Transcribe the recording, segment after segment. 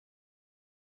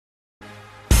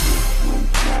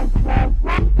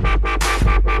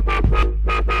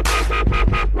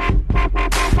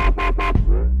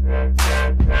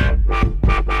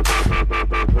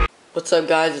What's up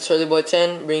guys, it's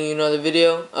HurleyBoy10 bringing you another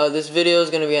video. This video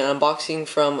is going to be an unboxing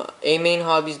from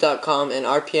amainhobbies.com and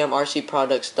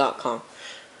rpmrcproducts.com.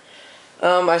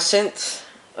 I sent,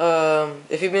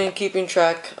 if you've been keeping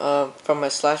track from my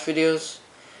slash videos,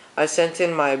 I sent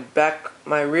in my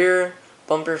rear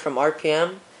bumper from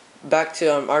RPM back to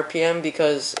RPM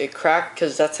because it cracked,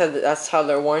 because that's how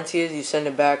their warranty is. You send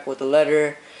it back with a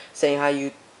letter saying how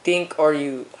you think or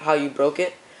how you broke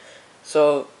it.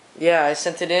 So yeah, I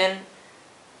sent it in.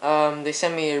 They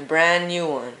sent me a brand new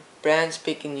one, brand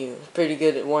spanking new. Pretty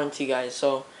good warranty, guys.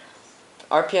 So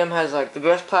RPM has like the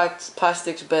best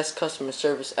plastics, best customer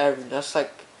service ever. That's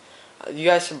like, you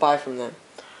guys should buy from them.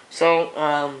 So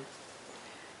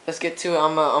let's get to it.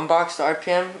 I'm gonna unbox the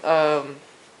RPM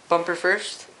bumper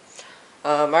first.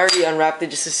 I already unwrapped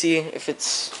it just to see if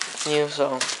it's new.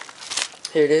 So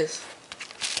here it is.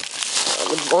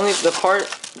 Only the part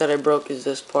that I broke is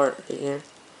this part right here.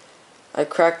 I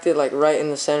cracked it like right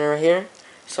in the center right here,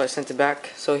 so I sent it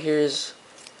back. So here's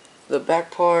the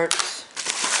back parts.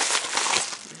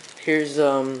 Here's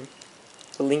the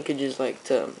linkages like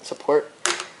to support,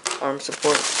 arm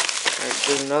support. Alright,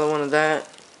 there's another one of that,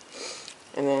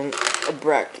 and then a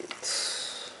bracket.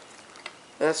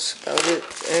 That's about it.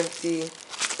 Empty,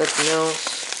 nothing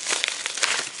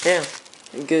else. Yeah,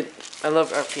 good. I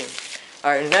love RPM.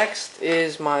 Alright, next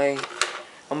is my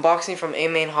unboxing from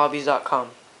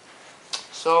amainhobbies.com.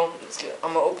 So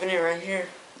I'm gonna open it right here.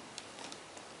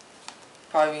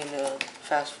 Probably gonna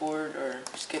fast forward or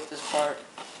skip this part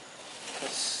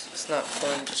because it's not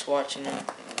fun just watching it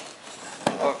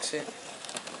unbox it.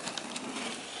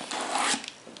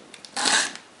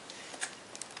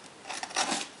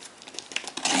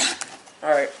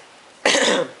 Alright.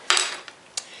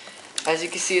 As you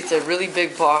can see, it's a really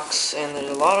big box and there's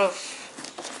a lot of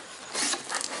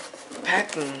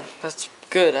packing. That's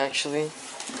good actually.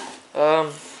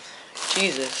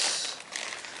 Jesus,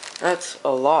 that's a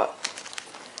lot.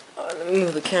 Let me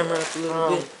move the camera up a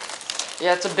little bit.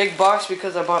 Yeah, it's a big box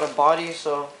because I bought a body,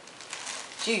 so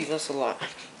geez, that's a lot.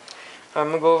 I'm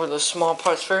gonna go over the small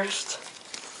parts first.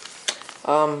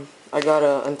 I got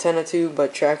an antenna tube by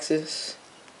Traxxas,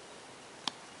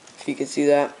 if you can see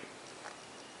that.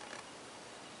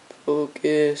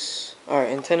 Focus. Alright,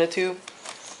 antenna tube,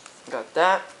 got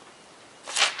that.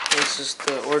 This is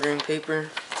the ordering paper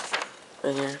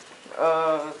right here.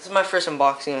 This is my first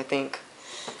unboxing, I think.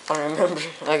 I don't remember.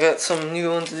 I got some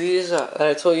new ones of these that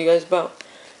I told you guys about.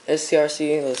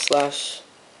 STRC, the slash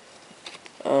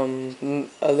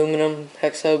aluminum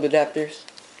hex hub adapters.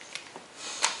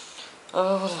 What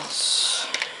else?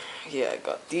 Yeah, I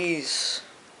got these.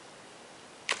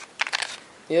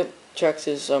 Yep,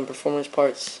 Traxxas performance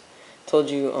parts. Told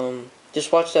you,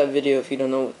 just watch that video if you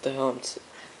don't know what the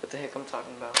heck I'm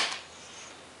talking about.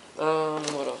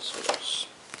 What else?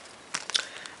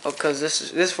 Oh, cause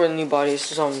this is for the new body. It's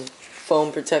just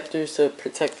foam protectors to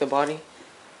protect the body.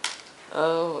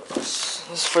 What else?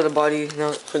 This is for the body.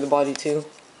 No, for the body too.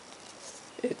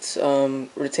 It's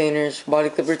retainers, body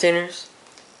clip retainers.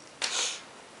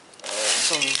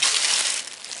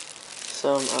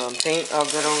 Some paint. I'll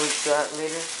get over to that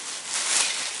later.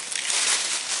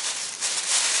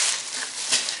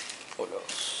 What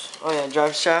else? Oh yeah,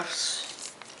 drive shafts.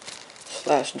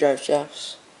 Slash drive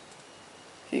shafts.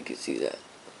 If you can see that.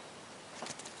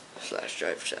 Slash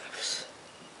drive shafts.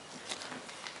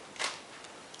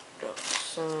 Got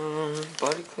some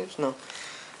body clips? No.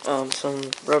 Some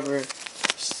rubber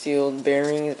sealed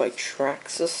bearings by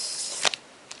Traxxas.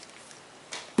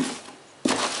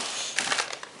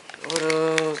 What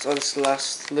else? Oh, this is the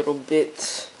last little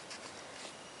bit.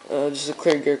 Just a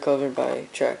clear gear cover by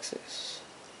Traxxas.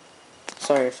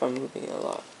 Sorry if I'm moving a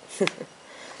lot.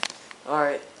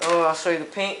 Alright, I'll show you the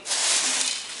paint.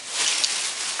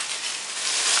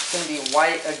 It's gonna be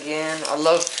white again. I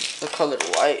love the color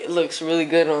white. It looks really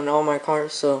good on all my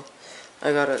cars, so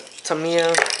I got a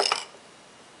Tamiya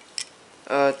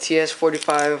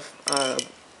TS45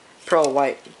 Pearl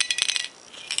White.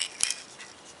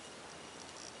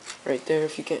 Right there,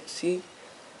 if you can't see.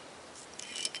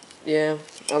 Yeah,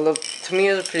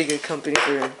 Tamiya's a pretty good company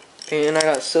for paint, and I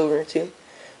got silver too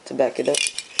to back it up.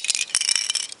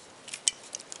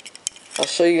 I'll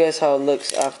show you guys how it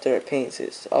looks after it paints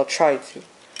it. I'll try to.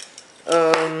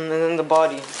 And then the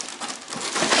body.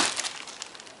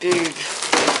 Big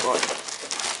body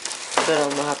that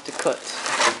I'm gonna have to cut.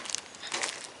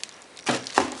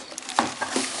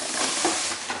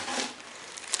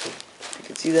 You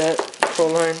can see that pro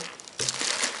line.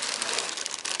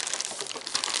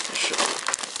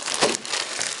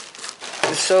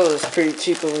 so it's pretty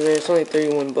cheap over there. It's only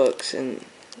 31 bucks, and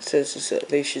it says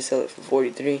they should sell it for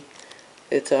 43.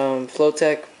 It's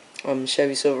Flowtech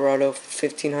Chevy Silverado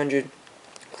 1500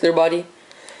 clear body.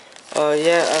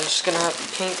 Yeah, I'm just gonna have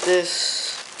to paint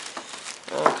this.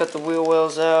 Cut the wheel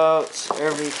wells out,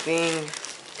 everything.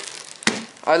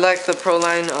 I like the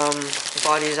Proline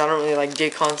bodies. I don't really like J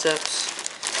Concepts.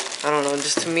 I don't know,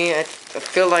 just to me, I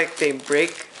feel like they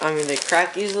break. I mean, they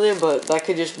crack easily, but that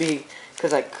could just be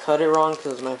because I cut it wrong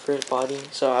because it's my first body.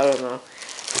 So I don't know.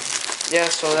 Yeah,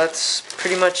 so that's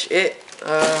pretty much it.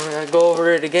 I'll go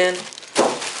over it again.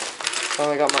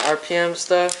 I got my RPM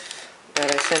stuff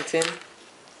that I sent in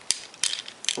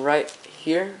right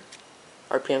here.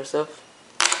 RPM stuff.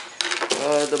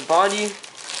 The body.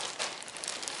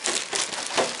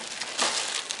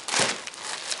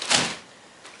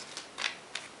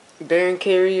 Bearing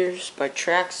carriers by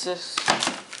Traxxas.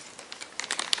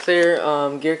 Clear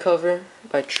gear cover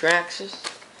by Traxxas.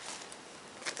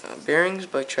 Bearings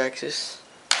by Traxxas.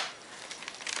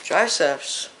 Drive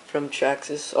shafts from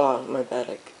Traxxas. Oh, my bad.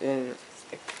 I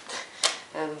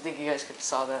don't think you guys could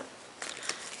saw that.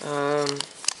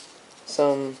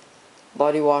 Some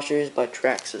body washers by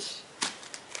Traxxas.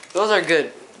 Those are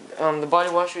good. The body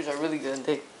washers are really good.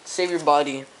 They save your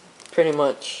body pretty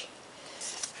much.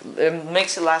 It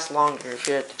makes it last longer if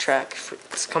you're at the track.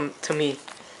 It's come to me.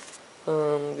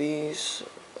 These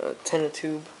tenor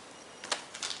tube.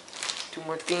 Two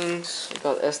more things. I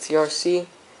got STRC.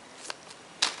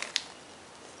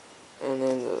 And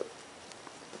then the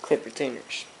clip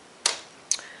retainers.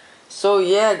 So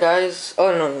yeah, guys.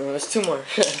 Oh no, there's two more.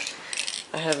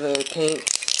 I have the paint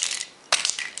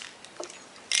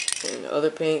and the other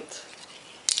paint,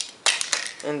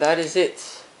 and that is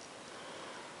it.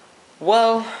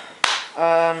 Well,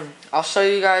 I'll show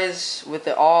you guys with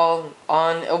it all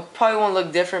on. It probably won't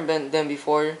look different than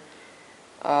before.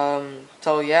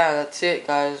 So yeah, that's it,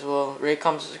 guys. Well, rate,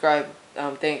 comment, subscribe.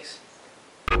 Thanks.